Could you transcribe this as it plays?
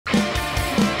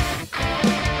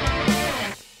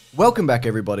Welcome back,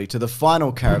 everybody, to the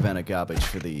final Caravan of Garbage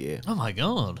for the year. Oh my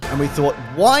god. And we thought,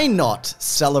 why not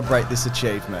celebrate this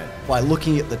achievement by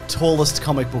looking at the tallest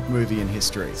comic book movie in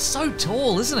history? So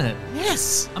tall, isn't it?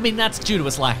 Yes. I mean, that's due to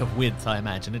its lack of width, I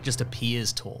imagine. It just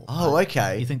appears tall. Oh,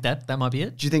 okay. You think that might be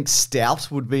it? Do you think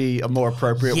stout would be a more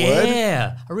appropriate word?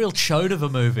 Yeah, a real chode of a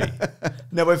movie.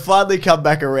 Now, we've finally come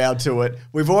back around to it.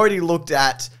 We've already looked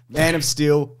at Man of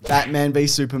Steel, Batman v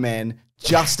Superman,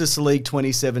 Justice League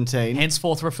 2017.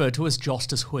 Henceforth referred to as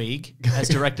Justice League, as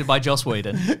directed by Joss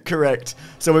Whedon. Correct.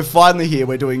 So we're finally here.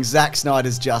 We're doing Zack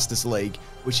Snyder's Justice League,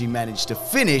 which he managed to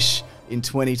finish in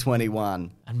 2021.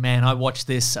 And man, I watched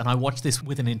this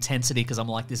with an intensity because I'm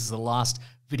like, this is the last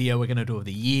video we're going to do of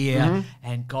the year.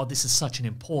 And God, this is such an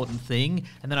important thing.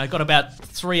 And then I got about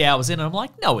 3 hours in and I'm like,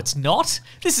 no, it's not.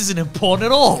 This isn't important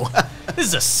at all. This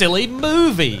is a silly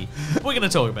movie. We're going to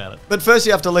talk about it. But first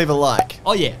you have to leave a like.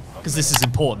 Oh yeah, because this is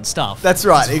important stuff. That's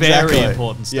right, it's exactly. Very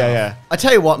important stuff. Yeah. I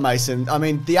tell you what, Mason, I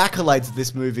mean, the accolades that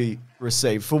this movie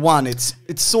received, for one, it's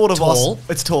sort of... Tall.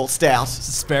 It's tall, stout.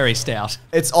 It's very stout.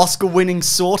 It's Oscar-winning,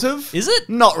 sort of. Is it?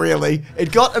 Not really.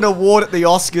 It got an award at the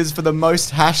Oscars for the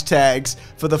most hashtags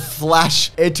for the Flash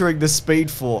entering the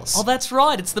Speed Force. Oh, that's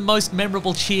right. It's the most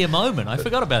memorable cheer moment. I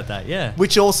forgot about that, yeah.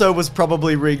 Which also was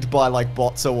probably rigged by, like,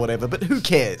 bots or whatever, but who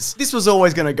cares? This was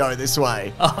always going to go this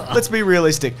way. Let's be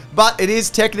realistic. But it is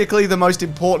technically the most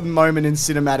important moment in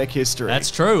cinematic history.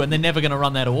 That's true, and they're never going to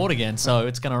run that award again, so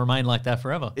it's going to remain like that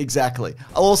forever. Exactly.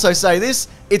 I'll also say this,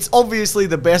 it's obviously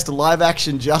the best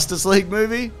live-action Justice League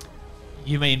movie.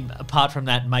 You mean apart from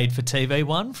that made-for-TV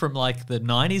one from like the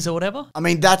 90s or whatever? I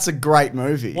mean, that's a great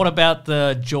movie. What about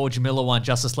the George Miller one,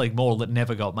 Justice League Mall, that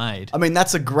never got made? I mean,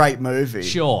 that's a great movie.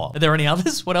 Sure. Are there any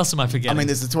others? What else am I forgetting? I mean,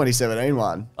 there's the 2017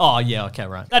 one. Oh, yeah, okay,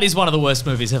 right. That is one of the worst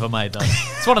movies ever made, though.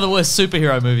 It's one of the worst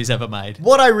superhero movies ever made.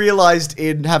 What I realized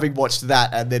in having watched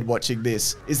that and then watching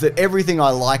this is that everything I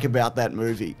like about that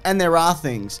movie, and there are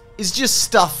things, is just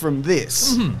stuff from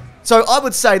this. So I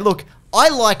would say, look, I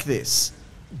like this.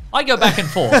 I go back and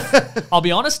forth. I'll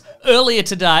be honest. Earlier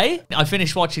today, I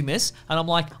finished watching this, and I'm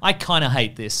like, I kind of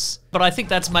hate this. But I think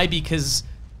that's maybe because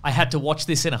I had to watch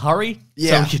this in a hurry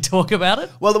so we could talk about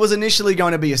it. Well, it was initially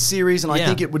going to be a series, and I Yeah.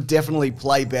 think it would definitely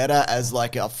play better as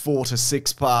like a 4 to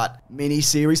 6 part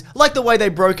mini-series. Like the way they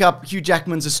broke up Hugh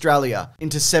Jackman's Australia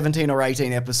into 17 or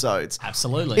 18 episodes.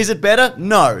 Absolutely. Is it better?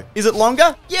 No. Is it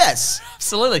longer? Yes.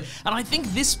 Absolutely. And I think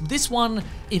this one,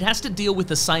 it has to deal with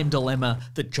the same dilemma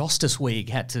that Justice League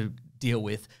had to deal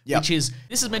with, which is,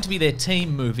 this is meant to be their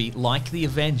team movie like the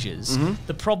Avengers.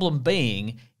 The problem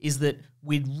being is that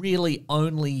we'd really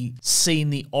only seen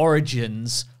the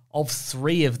origins of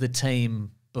 3 of the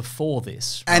team before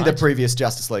this, right? And the previous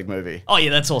Justice League movie. Oh yeah,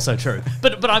 that's also true.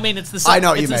 But I mean, it's the same. I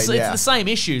know what you mean, It's the same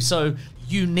issue. So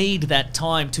you need that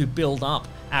time to build up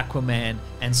Aquaman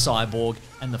and Cyborg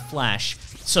and the Flash,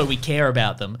 so we care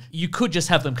about them. You could just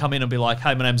have them come in and be like,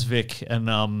 "Hey, my name's Vic,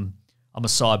 and I'm a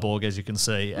cyborg, as you can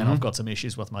see, and I've got some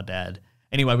issues with my dad.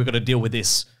 Anyway, we've got to deal with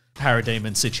this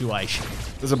parademon situation."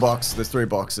 There's a box. There's 3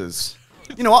 boxes.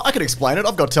 You know what? I can explain it.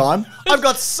 I've got time. I've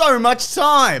got so much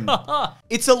time.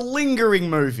 It's a lingering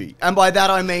movie. And by that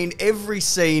I mean every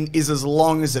scene is as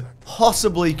long as it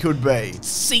possibly could be.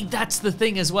 See, that's the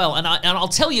thing as well. And I'll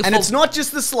tell you... And it's not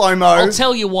just the slow-mo. I'll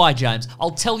tell you why, James.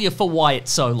 I'll tell you for why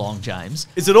it's so long, James.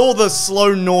 Is it all the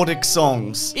slow Nordic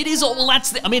songs? It is all. Well,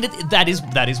 that's. I mean, that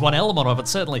is one element of it,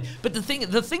 certainly. But the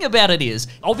thing about it is,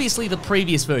 obviously, the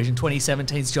previous version,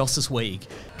 2017's Justice League,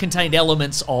 contained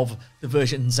elements of the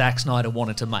version Zack Snyder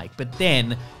wanted to make. But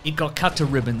then it got cut to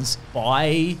ribbons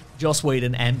by Joss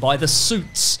Whedon and by the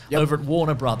suits over at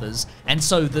Warner Brothers. And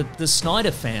so the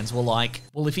Snyder fans were like,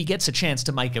 well, if he gets a chance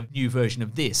to make a new version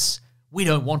of this, we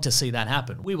don't want to see that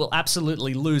happen. We will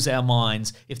absolutely lose our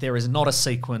minds if there is not a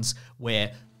sequence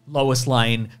where Lois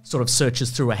Lane sort of searches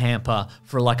through a hamper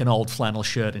for like an old flannel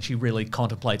shirt, and she really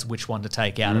contemplates which one to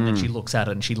take out, and then she looks at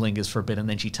it and she lingers for a bit, and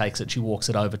then she takes it, she walks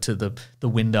it over to the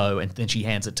window, and then she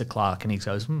hands it to Clark, and he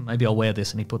goes, maybe I'll wear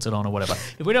this, and he puts it on or whatever.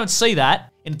 If we don't see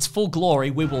that in its full glory,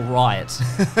 we will riot.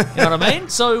 You know what I mean?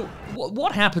 So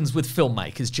what happens with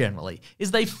filmmakers generally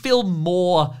is they film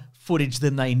more footage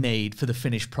than they need for the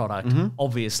finished product,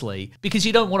 obviously, because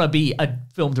you don't want to be a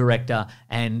film director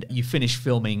and you finish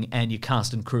filming and your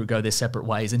cast and crew go their separate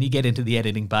ways and you get into the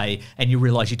editing bay and you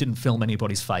realize you didn't film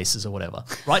anybody's faces or whatever,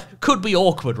 right? Could be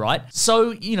awkward, right? So,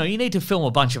 you know, you need to film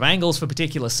a bunch of angles for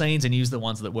particular scenes and use the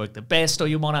ones that work the best, or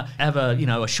you want to have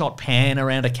a shot pan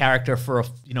around a character for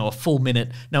a full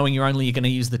minute, knowing you're going to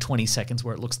use the 20 seconds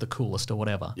where it looks the coolest or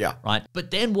whatever. Yeah. Right? But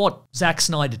then what Zack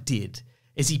Snyder did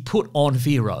is he put on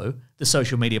Vero, the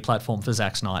social media platform for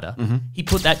Zack Snyder, he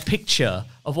put that picture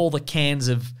of all the cans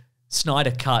of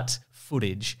Snyder cut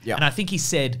footage, and I think he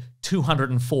said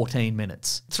 214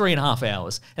 minutes, 3.5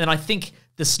 hours. And then I think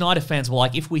the Snyder fans were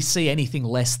like, if we see anything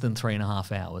less than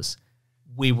 3.5 hours,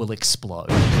 we will explode.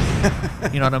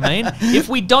 You know what I mean? If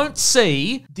we don't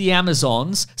see the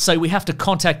Amazons, so we have to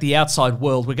contact the outside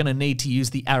world, we're going to need to use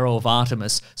the Arrow of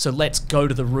Artemis. So let's go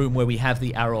to the room where we have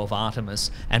the Arrow of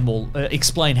Artemis, and we'll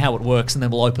explain how it works, and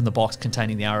then we'll open the box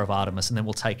containing the Arrow of Artemis, and then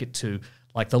we'll take it to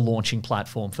like the launching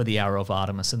platform for the Arrow of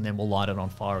Artemis, and then we'll light it on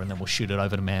fire, and then we'll shoot it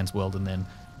over to man's world, and then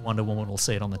Wonder Woman will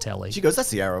see it on the telly. She goes, that's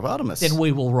the Arrow of Artemis. Then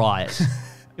we will riot.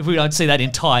 If we don't see that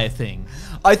entire thing.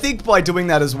 I think by doing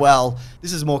that as well,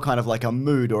 this is more kind of like a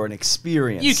mood or an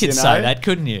experience. You could say that,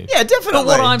 couldn't you? Yeah, definitely. But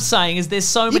what I'm saying is there's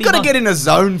so many... You've got to get in a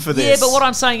zone for this. Yeah, but what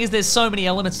I'm saying is there's so many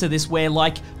elements to this where,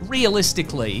 like,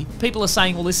 realistically, people are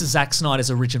saying, well, this is Zack Snyder's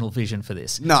original vision for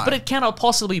this. No. But it cannot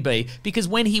possibly be, because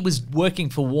when he was working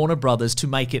for Warner Brothers to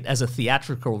make it as a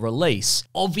theatrical release,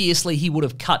 obviously he would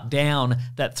have cut down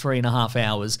that 3.5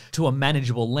 hours to a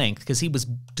manageable length, because he was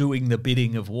doing the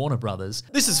bidding of Warner Brothers.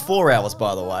 This is 4 hours,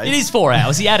 by the way. It is 4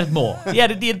 hours. He added more. They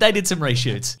did some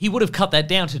reshoots. He would have cut that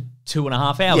down to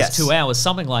 2.5 hours, Yes. 2 hours,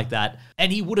 something like that.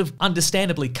 And he would have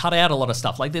understandably cut out a lot of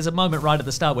stuff. Like there's a moment right at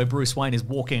the start where Bruce Wayne is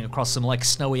walking across some like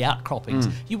snowy outcroppings.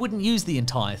 You wouldn't use the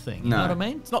entire thing. You know what I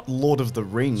mean? It's not Lord of the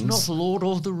Rings. It's not Lord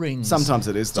of the Rings. Sometimes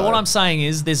it is, though. So what I'm saying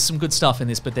is there's some good stuff in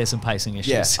this, but there's some pacing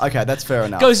issues. Yeah, okay, that's fair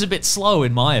enough. Goes a bit slow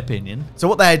in my opinion. So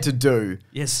what they had to do,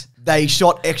 Yes. they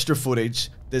shot extra footage.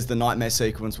 There's the nightmare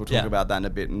sequence. We'll talk Yeah. about that in a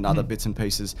bit, and other bits and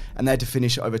pieces. And they had to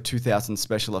finish over 2,000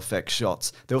 special effects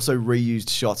shots. They also reused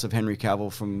shots of Henry Cavill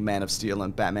from Man of Steel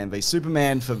and Batman v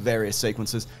Superman for various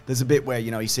sequences. There's a bit where,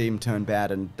 you know, you see him turn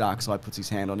bad and Darkseid puts his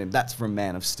hand on him. That's from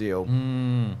Man of Steel.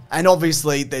 And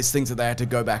obviously, there's things that they had to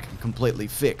go back and completely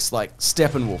fix, like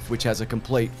Steppenwolf, which has a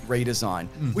complete redesign,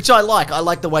 which I like. I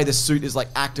like the way the suit is like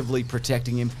actively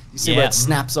protecting him. You see where it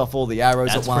snaps off all the arrows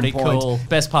That's at one pretty point. cool.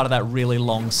 Best part of that really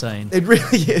long scene. It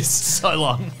really is. So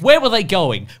long. Where were they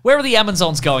going? Where are the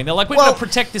Amazons going? They're like, we're going to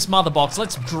protect this mother box.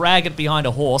 Let's drag it behind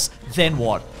a horse. Then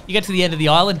what? You get to the end of the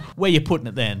island. Where you putting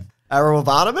it then? Arrow of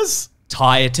Artemis?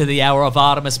 Tie it to the Arrow of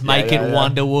Artemis. Make it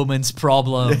Wonder Woman's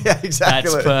problem. Yeah,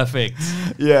 exactly. That's perfect.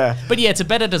 Yeah. But yeah, it's a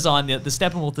better design. The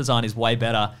Steppenwolf design is way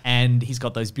better. And he's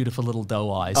got those beautiful little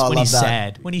doe eyes. Oh, I when love he's that.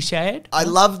 sad. When he's sad. I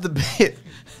love the bit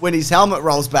when his helmet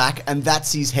rolls back and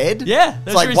that's his head. Yeah.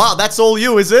 It's like, wow, that's all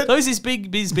you, is it? Those his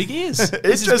big ears. Those his big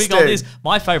Interesting. old ears.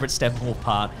 My favourite Steppenwolf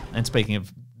part, and speaking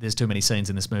of, there's too many scenes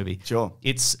in this movie. Sure.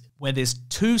 It's where there's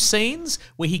two scenes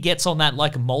where he gets on that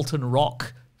like molten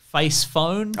rock face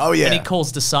phone. Oh, yeah. And he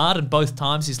calls Desaad, and both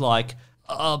times he's like,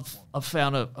 I've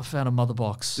found a mother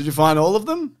box. Did you find all of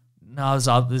them? No,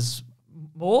 there's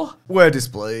more. We're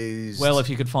displeased. Well, if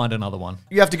you could find another one.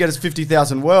 You have to get us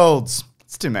 50,000 worlds.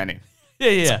 It's too many.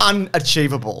 Yeah.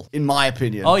 Unachievable, in my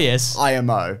opinion. Oh, yes.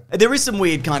 IMO. There is some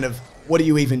weird kind of, what are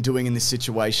you even doing in this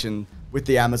situation with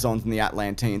the Amazons and the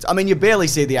Atlanteans? I mean, you barely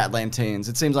see the Atlanteans.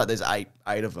 It seems like there's eight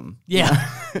of them. Yeah.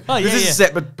 Oh, yeah, This is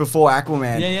set before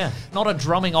Aquaman. Yeah. Not a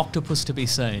drumming octopus to be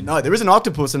seen. No, there is an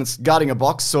octopus and it's guarding a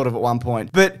box sort of at one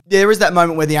point. But there is that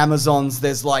moment where the Amazons,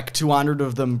 there's like 200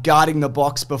 of them guarding the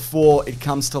box before it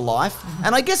comes to life.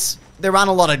 And I guess there aren't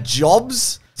a lot of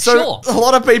jobs. So Sure. a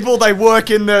lot of people, they work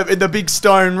in the big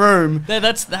stone room.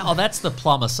 That's the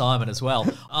plumber Simon as well.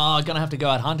 Oh, gonna have to go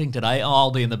out hunting today. Oh,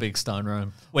 I'll be in the big stone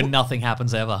room when nothing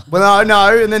happens ever. Well,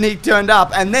 no, and then he turned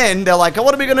up, and then they're like, oh,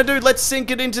 what are we going to do? Let's sink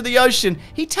it into the ocean.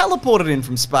 He teleported in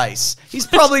from space. He's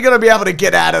probably going to be able to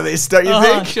get out of this, don't you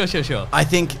think? Sure. I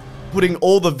think putting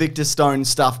all the Victor Stone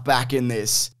stuff back in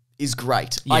this is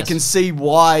great. Yes. I can see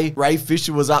why Ray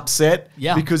Fisher was upset.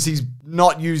 Yeah. Because he's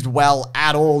not used well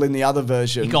at all in the other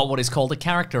version. He got what is called a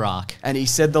character arc. And he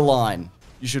said the line,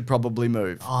 you should probably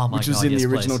move. Oh my which was God, in yes, the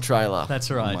original please. trailer. That's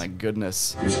right. Oh my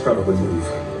goodness. You should probably move.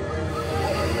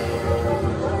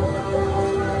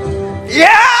 Yeah!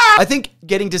 I think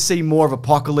getting to see more of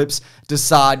Apocalypse,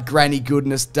 Desaad, Granny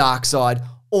Goodness, Darkseid,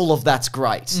 all of that's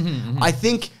great. I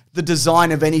think the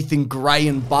design of anything grey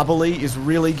and bubbly is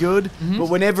really good, but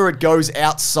whenever it goes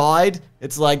outside,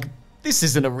 it's like, this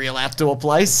isn't a real outdoor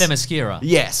place. Themyscira.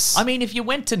 Yes. I mean, if you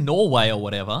went to Norway or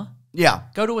whatever, yeah.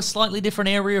 go to a slightly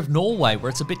different area of Norway where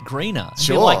it's a bit greener. And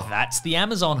Sure. Be like, that's the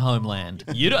Amazon homeland.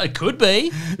 It could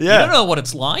be. Yeah. You don't know what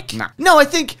it's like. No, I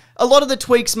think a lot of the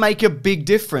tweaks make a big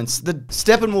difference. The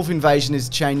Steppenwolf invasion is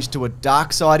changed to a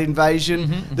Darkseid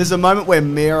invasion. There's a moment where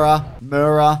Mira,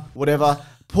 whatever,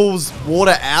 pulls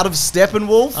water out of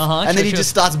Steppenwolf, and then he sure. just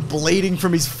starts bleeding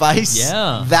from his face.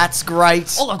 Yeah. That's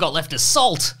great. All I've got left is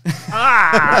salt.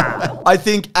 I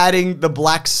think adding the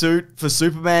black suit for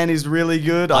Superman is really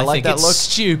good. I like think that it's look.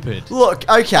 stupid. Look,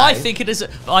 okay. I think it is.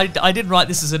 I didn't write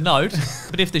this as a note,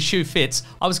 but if the shoe fits,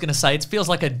 I was going to say it feels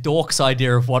like a dork's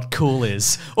idea of what cool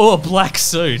is. Or a black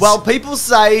suit. Well, people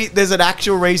say there's an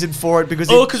actual reason for it because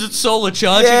because it's solar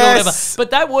charging or whatever. Yes.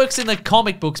 But that works in the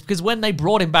comic books because when they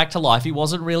brought him back to life, he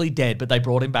wasn't really dead, but they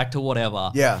brought him back to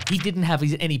whatever. Yeah. He didn't have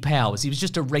any powers. He was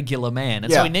just a regular man.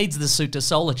 And Yeah. so he needs the suit to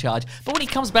solar charge. But when he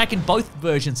comes back in both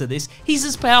versions of this, he's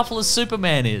as powerful as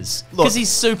Superman is. Because he's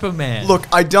Superman. Look,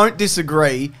 I don't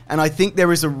disagree, and I think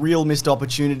there is a real missed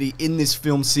opportunity in this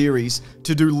film series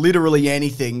to do literally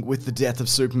anything with the death of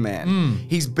Superman.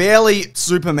 He's barely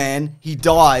Superman. He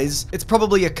dies. It's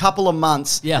probably a couple of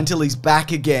months until he's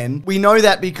back again. We know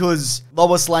that because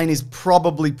Lois Lane is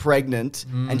probably pregnant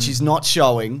and she's not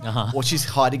showing, or she's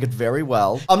hiding it very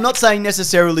well. I'm not saying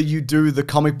necessarily you do the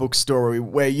comic book story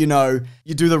where, you know,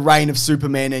 you do the reign of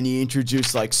Superman and you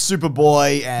introduce like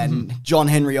Superboy and John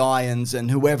Henry Irons and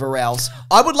whoever else.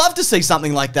 I would love to see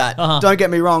something like that. Don't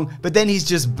get me wrong, but then he's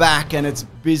just back and it's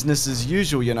business as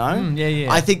usual, you know?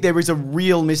 Yeah. I think there is a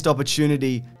real missed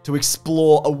opportunity to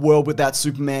explore a world without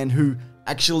Superman who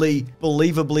actually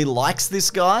believably likes this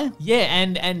guy. Yeah,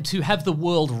 and to have the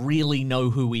world really know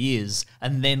who he is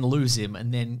and then lose him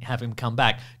and then have him come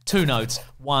back. 2 notes.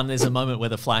 One, there's a moment where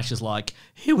the Flash is like,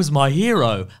 he was my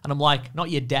hero. And I'm like,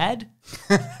 not your dad?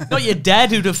 Not your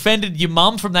dad who defended your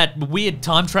mum from that weird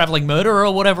time-traveling murderer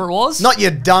or whatever it was? Not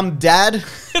your dumb dad.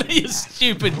 You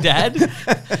stupid dad.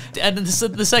 And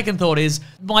the second thought is,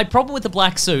 my problem with the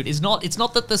black suit is it's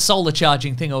not that the solar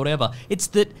charging thing or whatever, it's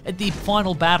that at the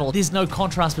final battle, there's no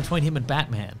contrast between him and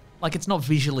Batman. Like, it's not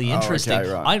visually interesting. Okay,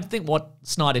 right. I think what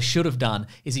Snyder should have done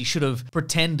is he should have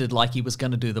pretended like he was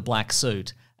going to do the black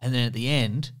suit, and then at the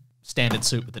end, standard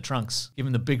suit with the trunks. Give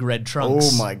him the big red trunks.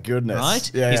 Oh my goodness.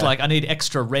 Right? Yeah, He's yeah. like, I need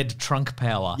extra red trunk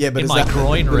power Yeah, but in is my that,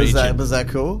 groin but region. Is that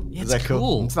cool? Yeah, Is it's that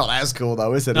cool. It's not as cool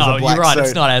though, is it? No, as a black you're right. suit.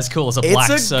 It's not as cool as a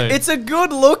black suit. It's a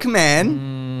good look,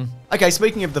 man. Okay,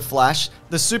 speaking of the Flash,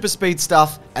 the super speed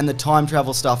stuff and the time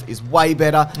travel stuff is way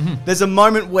better. There's a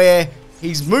moment where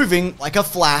he's moving like a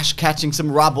Flash, catching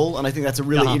some rubble, and I think that's a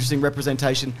really interesting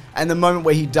representation. And the moment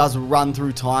where he does run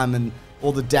through time and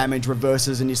all the damage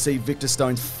reverses and you see Victor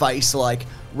Stone's face like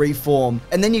reform.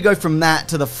 And then you go from that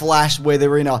to the Flash where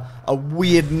they're in a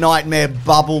weird nightmare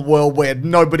bubble world where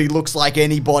nobody looks like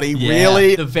anybody,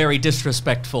 really. The very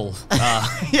disrespectful.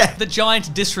 The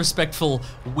giant disrespectful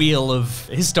wheel of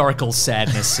historical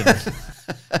sadness.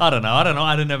 And I don't know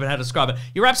how to describe it.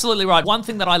 You're absolutely right. One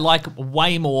thing that I like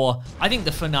way more, I think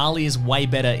the finale is way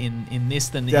better in this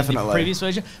than in the previous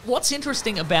version. What's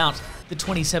interesting about the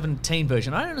 2017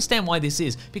 version, I don't understand why this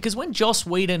is, because when Joss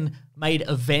Whedon made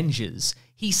Avengers,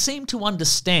 he seemed to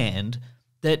understand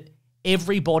that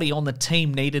everybody on the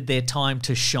team needed their time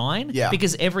to shine. Yeah.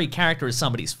 Because every character is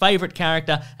somebody's favorite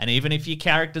character, and even if your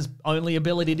character's only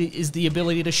ability is the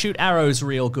ability to shoot arrows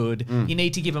real good, you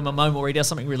need to give him a moment where he does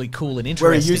something really cool and interesting.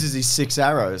 Where he uses his 6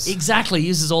 arrows. Exactly, he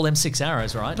uses all them 6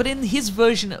 arrows, right? But in his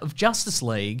version of Justice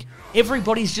League,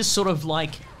 everybody's just sort of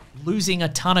like losing a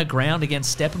ton of ground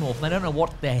against Steppenwolf. They don't know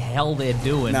what the hell they're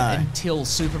doing until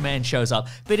Superman shows up.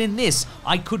 But in this,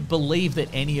 I could believe that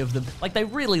any of them, like, they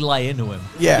really lay into him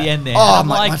at the end there. Oh,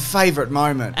 my favorite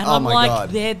moment. And oh I'm my like, God.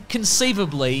 they're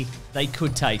conceivably, they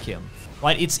could take him.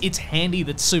 Right? It's handy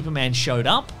that Superman showed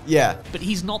up. Yeah. But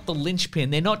he's not the linchpin.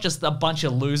 They're not just a bunch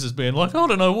of losers being like, I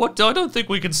don't know what, I don't think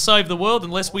we can save the world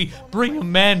unless we bring a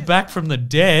man back from the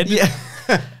dead. Yeah.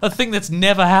 A thing that's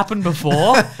never happened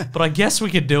before, but I guess we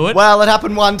could do it. Well, it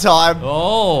happened one time.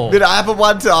 Oh. It happened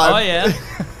one time. Oh, yeah.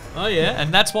 Oh, yeah.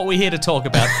 And that's what we're here to talk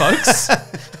about, folks.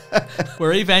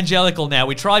 We're evangelical now.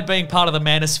 We tried being part of the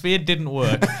manosphere, didn't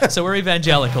work. So we're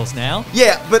evangelicals now.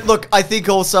 Yeah, but look, I think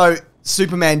also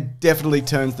Superman definitely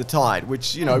turns the tide,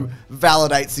 which, you know,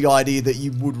 validates the idea that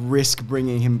you would risk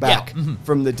bringing him back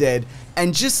from the dead.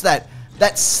 And just that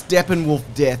Steppenwolf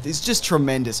death is just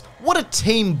tremendous. What a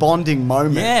team bonding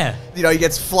moment. Yeah. You know, he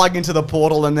gets flung into the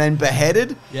portal and then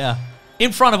beheaded. Yeah.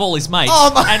 In front of all his mates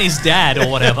Oh, and his dad or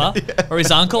whatever. Or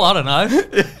his uncle, I don't know.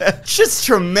 Just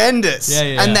tremendous.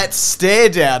 And that stare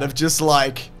down of just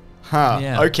like,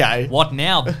 okay. What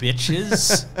now,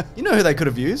 bitches? You know who they could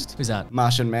have used? Who's that?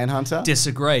 Martian Manhunter.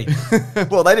 Disagree.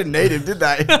 Well, they didn't need him, did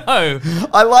they? No.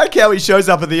 I like how he shows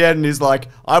up at the end and he's like,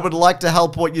 I would like to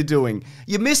help what you're doing.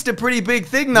 You missed a pretty big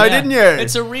thing though, didn't you?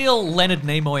 It's a real Leonard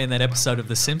Nimoy in that episode of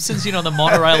The Simpsons, you know, the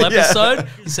monorail episode.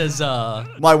 He says,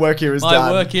 my work here is done.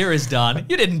 My work here is done.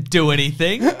 You didn't do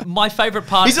anything. My favorite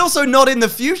part... He's also not in the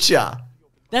future.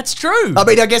 That's true. I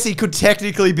mean, I guess he could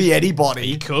technically be anybody.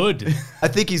 He could. I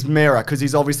think he's Mera, because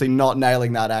he's obviously not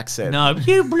nailing that accent. No,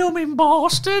 you blooming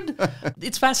bastard.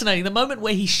 It's fascinating. The moment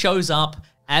where he shows up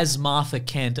as Martha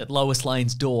Kent at Lois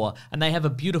Lane's door, and they have a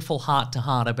beautiful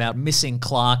heart-to-heart about missing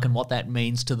Clark and what that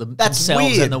means to themselves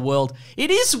weird. and the world.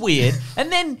 It is weird.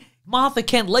 And then Martha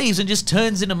Kent leaves and just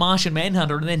turns into Martian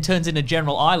Manhunter and then turns into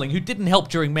General Eiling, who didn't help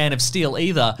during Man of Steel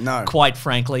either, quite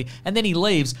frankly. And then he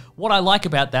leaves. What I like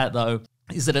about that, though,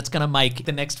 is that it's going to make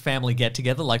the next family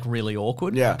get-together, like, really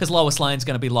awkward. Yeah. Because Lois Lane's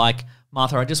going to be like,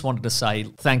 Martha, I just wanted to say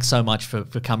thanks so much for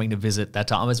coming to visit that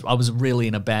time. I was really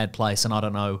in a bad place, and I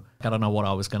don't know what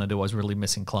I was going to do. I was really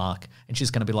missing Clark. And she's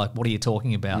going to be like, what are you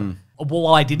talking about? Well,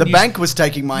 why didn't The bank was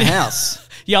taking my house.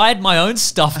 Yeah, I had my own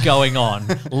stuff going on,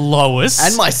 Lois.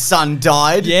 And my son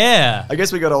died. Yeah. I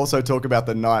guess we got to also talk about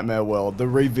the Nightmare World, the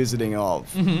revisiting of.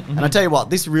 And I tell you what,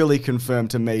 this really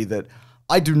confirmed to me that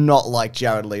I do not like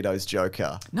Jared Leto's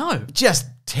Joker. No. Just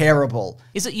terrible.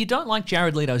 Is it you don't like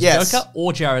Jared Leto's Yes. Joker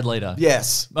or Jared Leto?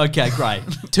 Yes. Okay, great.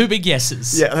 Two big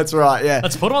yeses. Yeah, that's right, yeah.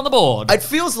 Let's put it on the board. It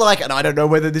feels like, and I don't know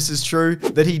whether this is true,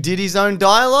 that he did his own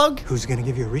dialogue. Who's gonna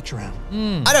give you a reach around?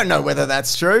 I don't know whether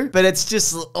that's true, but it's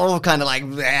just all kind of like...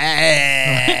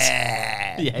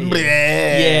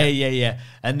 Yeah.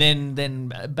 And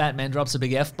then Batman drops a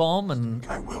big F-bomb and...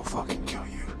 I will fucking kill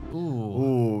you.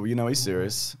 Ooh, you know he's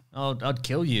serious. Oh, I'd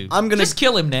kill you. I'm gonna just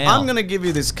kill him now. I'm gonna give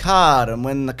you this card, and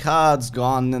when the card's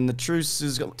gone, then the truce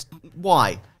is gone.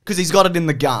 Why? Because he's got it in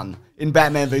the gun in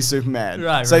Batman v Superman.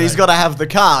 Right, so he's got to have the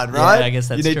card, right? Yeah, I guess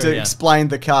that's You need true, to yeah. explain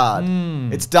the card.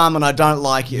 It's dumb, and I don't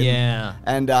like it. Yeah.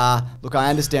 And look, I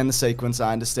understand the sequence.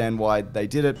 I understand why they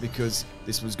did it, because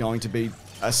this was going to be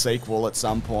a sequel at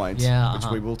some point, Yeah, which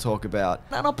we will talk about.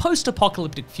 And a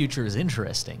post-apocalyptic future is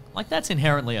interesting. Like, that's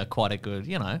inherently quite a good,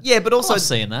 Yeah, but also I love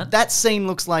seeing that. That scene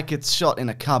looks like it's shot in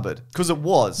a cupboard, because it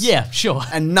was. Yeah, sure.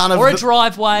 And none of or the- a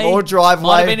driveway. Or a driveway.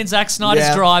 Might have been in Zack Snyder's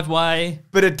Yeah. driveway.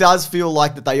 But it does feel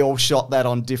like that they all shot that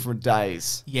on different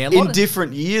days. Yeah, a lot in of-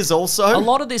 different years also. A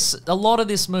lot of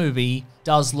this movie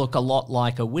does look a lot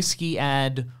like a whiskey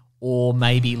ad, or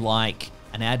maybe like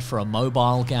an ad for a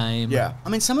mobile game. Yeah. I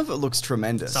mean, some of it looks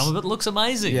tremendous. Some of it looks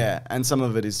amazing. Yeah, and some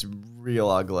of it is real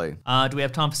ugly. Do we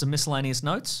have time for some miscellaneous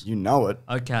notes? You know it.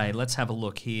 Okay, let's have a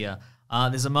look here.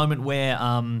 There's a moment where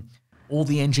all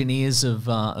the engineers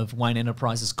of Wayne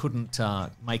Enterprises couldn't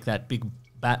make that big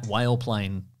bat whale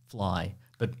plane fly.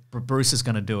 But Bruce is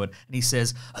going to do it. And he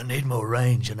says, I need more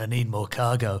range and I need more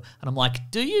cargo. And I'm like,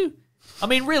 do you? I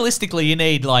mean, realistically, you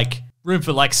need like room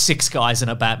for like 6 guys in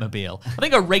a Batmobile. I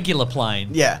think a regular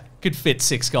plane could fit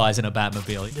 6 guys in a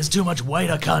Batmobile. There's too much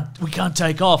weight, we can't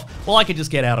take off. Well, I could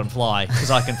just get out and fly, because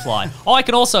I can fly. Oh, I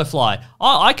can also fly.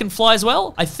 I can fly as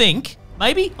well, I think.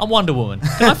 Maybe? I'm Wonder Woman.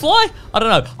 Can I fly? I don't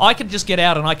know. I could just get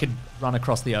out and I could run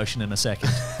across the ocean in a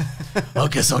second. I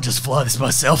guess I'll just fly this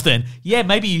myself then. Yeah,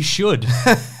 maybe you should.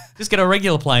 Just get a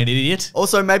regular plane, idiot.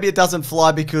 Also, maybe it doesn't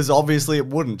fly because obviously it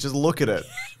wouldn't. Just look at it.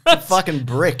 It's a fucking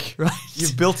brick. Right.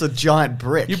 You've built a giant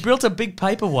brick. You built a big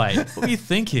paperweight. What were you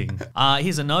thinking?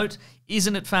 Here's a note.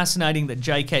 Isn't it fascinating that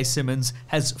J.K. Simmons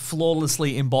has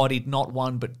flawlessly embodied not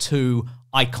one but 2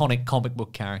 iconic comic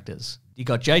book characters? You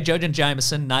got J. Jonah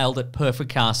Jameson, nailed it, perfect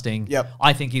casting. Yep.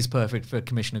 I think he's perfect for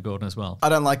Commissioner Gordon as well. I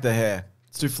don't like the hair.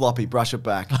 It's too floppy. Brush it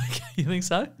back. You think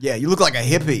so? Yeah, you look like a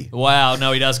hippie. Wow,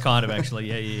 no, he does kind of actually.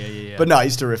 Yeah. But no,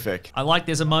 he's terrific. I like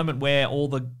there's a moment where all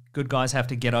the good guys have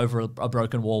to get over a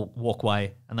broken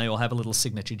walkway, and they all have a little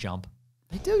signature jump.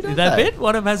 They do, don't That they? bit?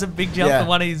 One of them has a big jump, Yeah. and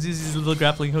one uses his little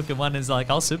grappling hook, and one is like,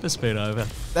 I'll super speed over.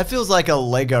 That feels like a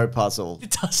Lego puzzle.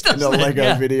 It does, In a doesn't it? Lego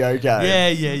Yeah. video game.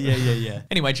 Yeah.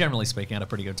 Anyway, generally speaking, I had a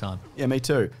pretty good time. Yeah, me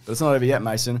too. But it's not over yet,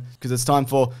 Mason, because it's time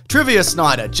for Trivia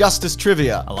Snyder, Justice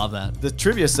Trivia. I love that. The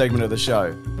trivia segment of the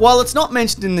show. While it's not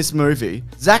mentioned in this movie,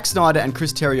 Zack Snyder and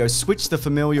Chris Terrio switched the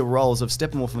familiar roles of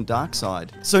Steppenwolf and Darkseid.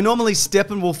 So normally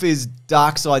Steppenwolf is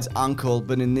Darkseid's uncle,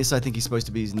 but in this I think he's supposed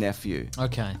to be his nephew.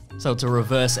 Okay. So it's a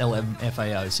reverse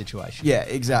LMFAO situation. Yeah,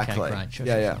 exactly. Okay, great.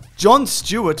 Sure. John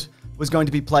Stewart was going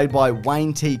to be played by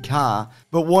Wayne T. Carr,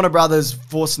 but Warner Brothers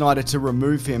forced Snyder to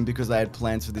remove him because they had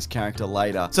plans for this character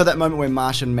later. So that moment when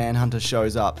Martian Manhunter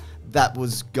shows up, that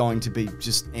was going to be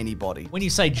just anybody. When you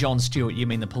say Jon Stewart, you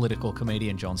mean the political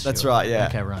comedian Jon Stewart. That's right, yeah.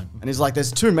 Okay, right. And he's like,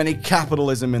 there's too many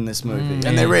capitalism in this movie.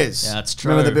 And there is. Yeah, that's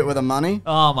true. Remember the bit with the money?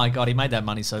 Oh my god, he made that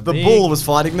money so The big. bull was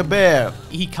fighting the bear.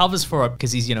 He covers for it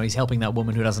because he's helping that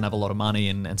woman who doesn't have a lot of money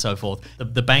and so forth.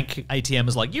 The bank ATM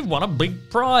is like, you've won a big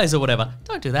prize or whatever.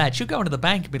 Don't do that. She'll go into the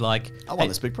bank and be like, I won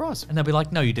this big prize. And they'll be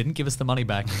like, no, you didn't. Give us the money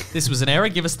back. This was an error.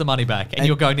 Give us the money back. And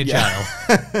you're going to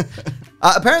jail.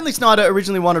 Apparently, Snyder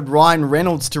originally wanted Ryan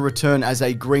Reynolds to return as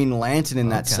a Green Lantern in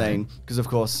that scene. Because, of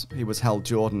course, he was Hal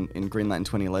Jordan in Green Lantern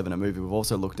 2011, a movie we've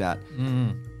also looked at.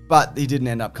 But he didn't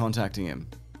end up contacting him.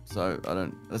 So,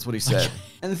 that's what he said.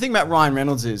 And the thing about Ryan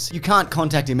Reynolds is, you can't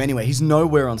contact him anyway. He's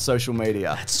nowhere on social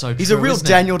media. That's so He's true, a real isn't it?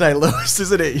 Daniel Day-Lewis,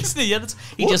 isn't he? Yeah,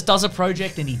 he just does a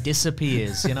project and he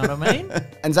disappears. You know what I mean?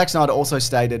 And Zack Snyder also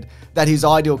stated that his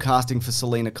ideal casting for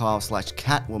Selena Kyle /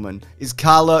 Catwoman is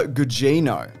Carla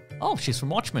Gugino. Oh, she's from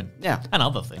Watchmen. Yeah. And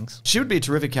other things. She would be a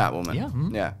terrific Catwoman. Yeah.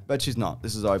 Yeah, but she's not.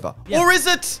 This is over. Yeah. Or is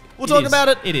it? We'll talk about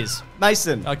it. It is.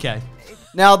 Mason. Okay.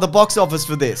 Now, the box office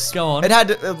for this. Go on. It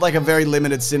had like a very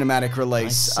limited cinematic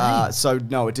release. I see. So,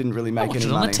 no, it didn't really make watched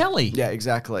any it on money. the telly. Yeah,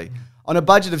 exactly. On a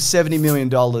budget of $70 million,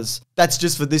 that's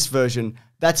just for this version.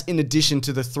 That's in addition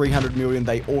to the $300 million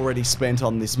they already spent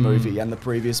on this movie and the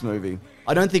previous movie.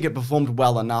 I don't think it performed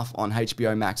well enough on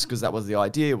HBO Max because that was the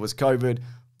idea. It was COVID.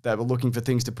 They were looking for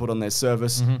things to put on their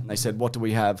service. And they said, what do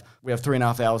we have? We have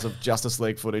 3.5 hours of Justice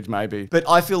League footage, maybe. But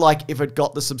I feel like if it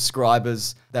got the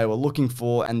subscribers they were looking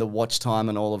for and the watch time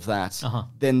and all of that,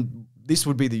 then this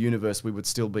would be the universe we would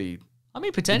still be. I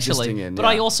mean, potentially. Existing in, but yeah.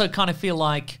 I also kind of feel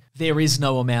like there is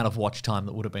no amount of watch time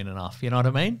that would have been enough. You know what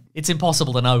I mean? It's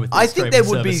impossible to know with these I think there streaming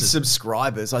would be services.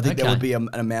 subscribers. I think there Okay. would be an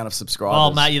amount of subscribers.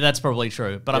 Oh, mate, yeah, that's probably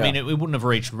true. But I Yeah. mean, it wouldn't have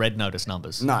reached Red Notice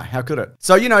numbers. No, how could it?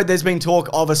 So, there's been talk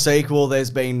of a sequel.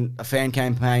 There's been a fan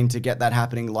campaign to get that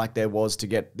happening like there was to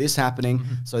get this happening.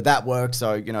 So that worked.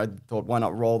 So, thought why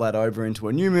not roll that over into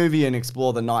a new movie and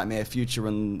explore the nightmare future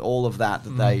and all of that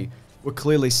they were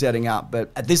clearly setting up. But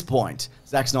at this point,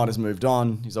 Zack Snyder's moved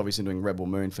on. He's obviously doing Rebel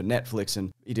Moon for Netflix,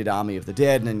 and he did Army of the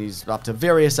Dead, and he's up to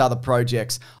various other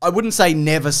projects. I wouldn't say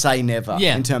never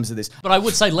Yeah. in terms of this. But I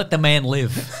would say let the man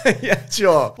live. Yeah,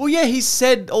 sure. Well, yeah, he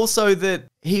said also that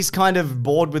he's kind of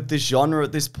bored with this genre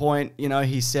at this point.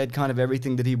 He said kind of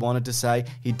everything that he wanted to say.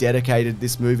 He dedicated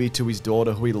this movie to his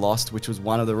daughter who he lost, which was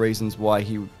one of the reasons why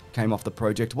he came off the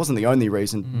project. It wasn't the only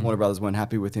reason. Warner Brothers weren't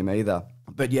happy with him either.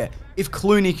 But yeah, if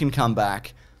Clooney can come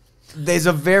back, there's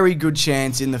a very good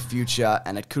chance in the future,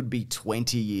 and it could be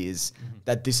 20 years,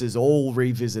 that this is all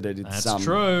revisited in some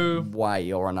true.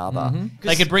 way or another.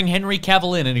 They could bring Henry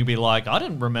Cavill in and he'd be like, I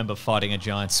didn't remember fighting a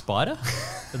giant spider.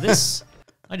 For this,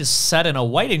 I just sat in a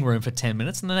waiting room for 10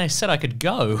 minutes and then they said I could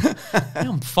go. Now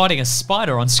I'm fighting a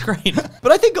spider on screen.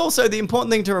 But I think also the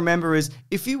important thing to remember is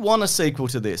if you want a sequel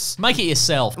to this, Make it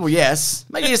yourself. well, yes,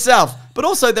 make it yourself. But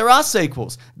also there are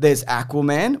sequels. There's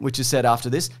Aquaman, which is set after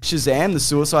this, Shazam, The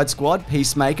Suicide Squad,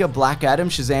 Peacemaker, Black Adam,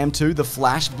 Shazam 2, The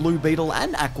Flash, Blue Beetle,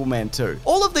 and Aquaman 2.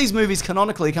 All of these movies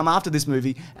canonically come after this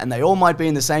movie, and they all might be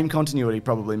in the same continuity,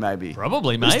 probably, maybe.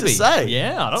 Probably, Who's maybe. to say?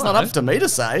 Yeah, I don't It's know. not up to me to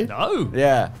say. No.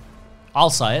 Yeah. I'll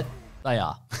say it. They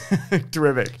are.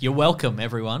 Terrific. You're welcome,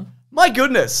 everyone. My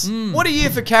goodness. What a year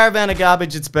for Caravan of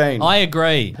Garbage it's been. I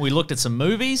agree. We looked at some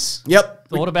movies. Yep.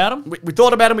 Thought about them. We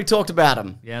thought about them, we talked about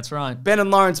them. Yeah, that's right. Ben and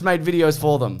Lawrence made videos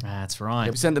for them. That's right.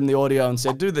 We sent them the audio and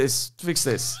said, do this, fix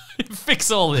this.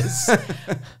 Fix all this.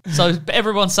 So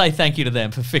everyone say thank you to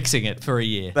them for fixing it for a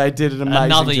year. They did an amazing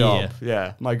Another job. year.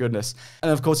 Yeah, my goodness.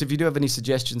 And of course, if you do have any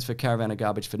suggestions for Caravan of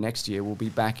Garbage for next year, we'll be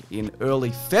back in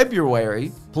early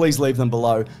February. Please leave them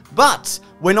below. But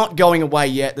we're not going away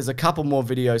yet. There's a couple more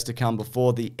videos to come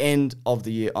before the end of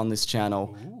the year on this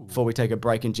channel. Before we take a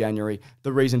break in January.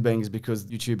 The reason being is because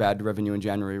YouTube ad revenue in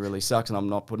January really sucks, and I'm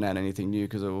not putting out anything new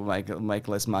because it'll make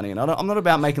less money. And I'm not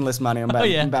about making less money. I'm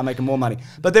about making more money.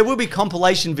 But there will be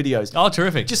compilation videos. Oh,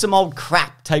 terrific. Just some old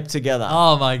crap taped together.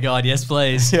 Oh my God, yes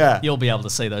please. Yeah. You'll be able to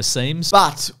see those seams.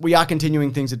 But we are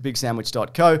continuing things at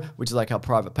bigsandwich.co, which is like our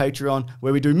private Patreon,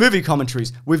 where we do movie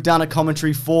commentaries. We've done a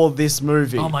commentary for this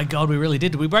movie. Oh my God, we really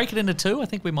did. Did we break it into two? I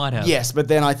think we might have. Yes, but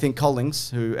then I think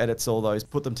Collins, who edits all those,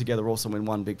 put them together also in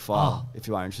one big file, if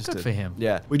you are interested. good for him.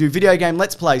 Yeah. We do video game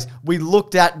Let's Plays. We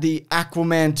looked at the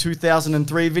Aquaman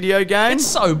 2003 video game. It's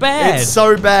so bad. It's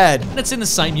so bad. And it's in the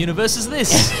same universe as this.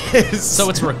 So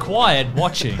it's required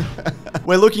watching.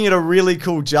 We're looking at a really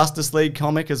cool Justice League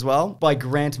comic as well by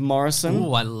Grant Morrison.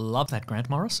 Ooh, I love that Grant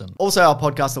Morrison. Also, our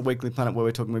podcast, The Weekly Planet, where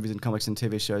we talk movies and comics and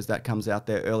TV shows, that comes out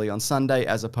there early on Sunday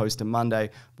as opposed to Monday,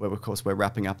 where, of course, we're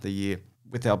wrapping up the year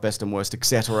with our best and worst,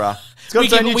 etc. It's got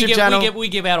its own YouTube channel. We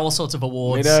give out all sorts of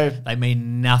awards. We do. They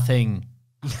mean nothing.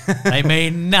 They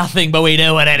mean nothing, but we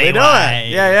do it anyway. We do it.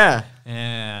 Yeah.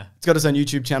 Yeah. It's got its own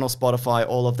YouTube channel, Spotify,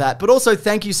 all of that. But also,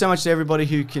 thank you so much to everybody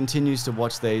who continues to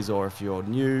watch these, or if you're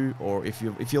new, or if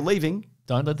you're leaving.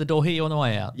 Don't let the door hit you on the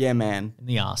way out. Yeah, man. In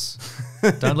the ass.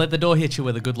 Don't let the door hit you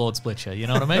where the good Lord splits you. You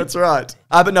know what I mean? That's right.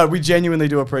 But no, we genuinely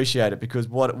do appreciate it because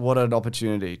what an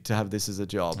opportunity to have this as a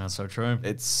job. That's so true.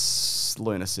 It's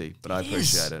lunacy, but I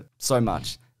appreciate it so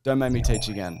much. Don't make me teach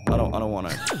again. I don't want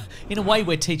to. In a way,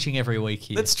 we're teaching every week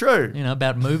here. That's true. You know,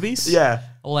 about movies. Yeah.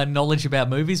 All our knowledge about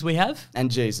movies we have.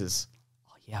 And Jesus.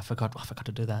 Oh, yeah, I forgot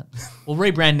to do that. We'll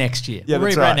rebrand next year. Yeah, we'll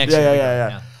that's rebrand right. next year.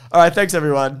 Yeah. All right, thanks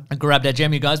everyone. And grab that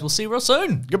gem, you guys. We'll see you real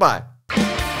soon. Goodbye.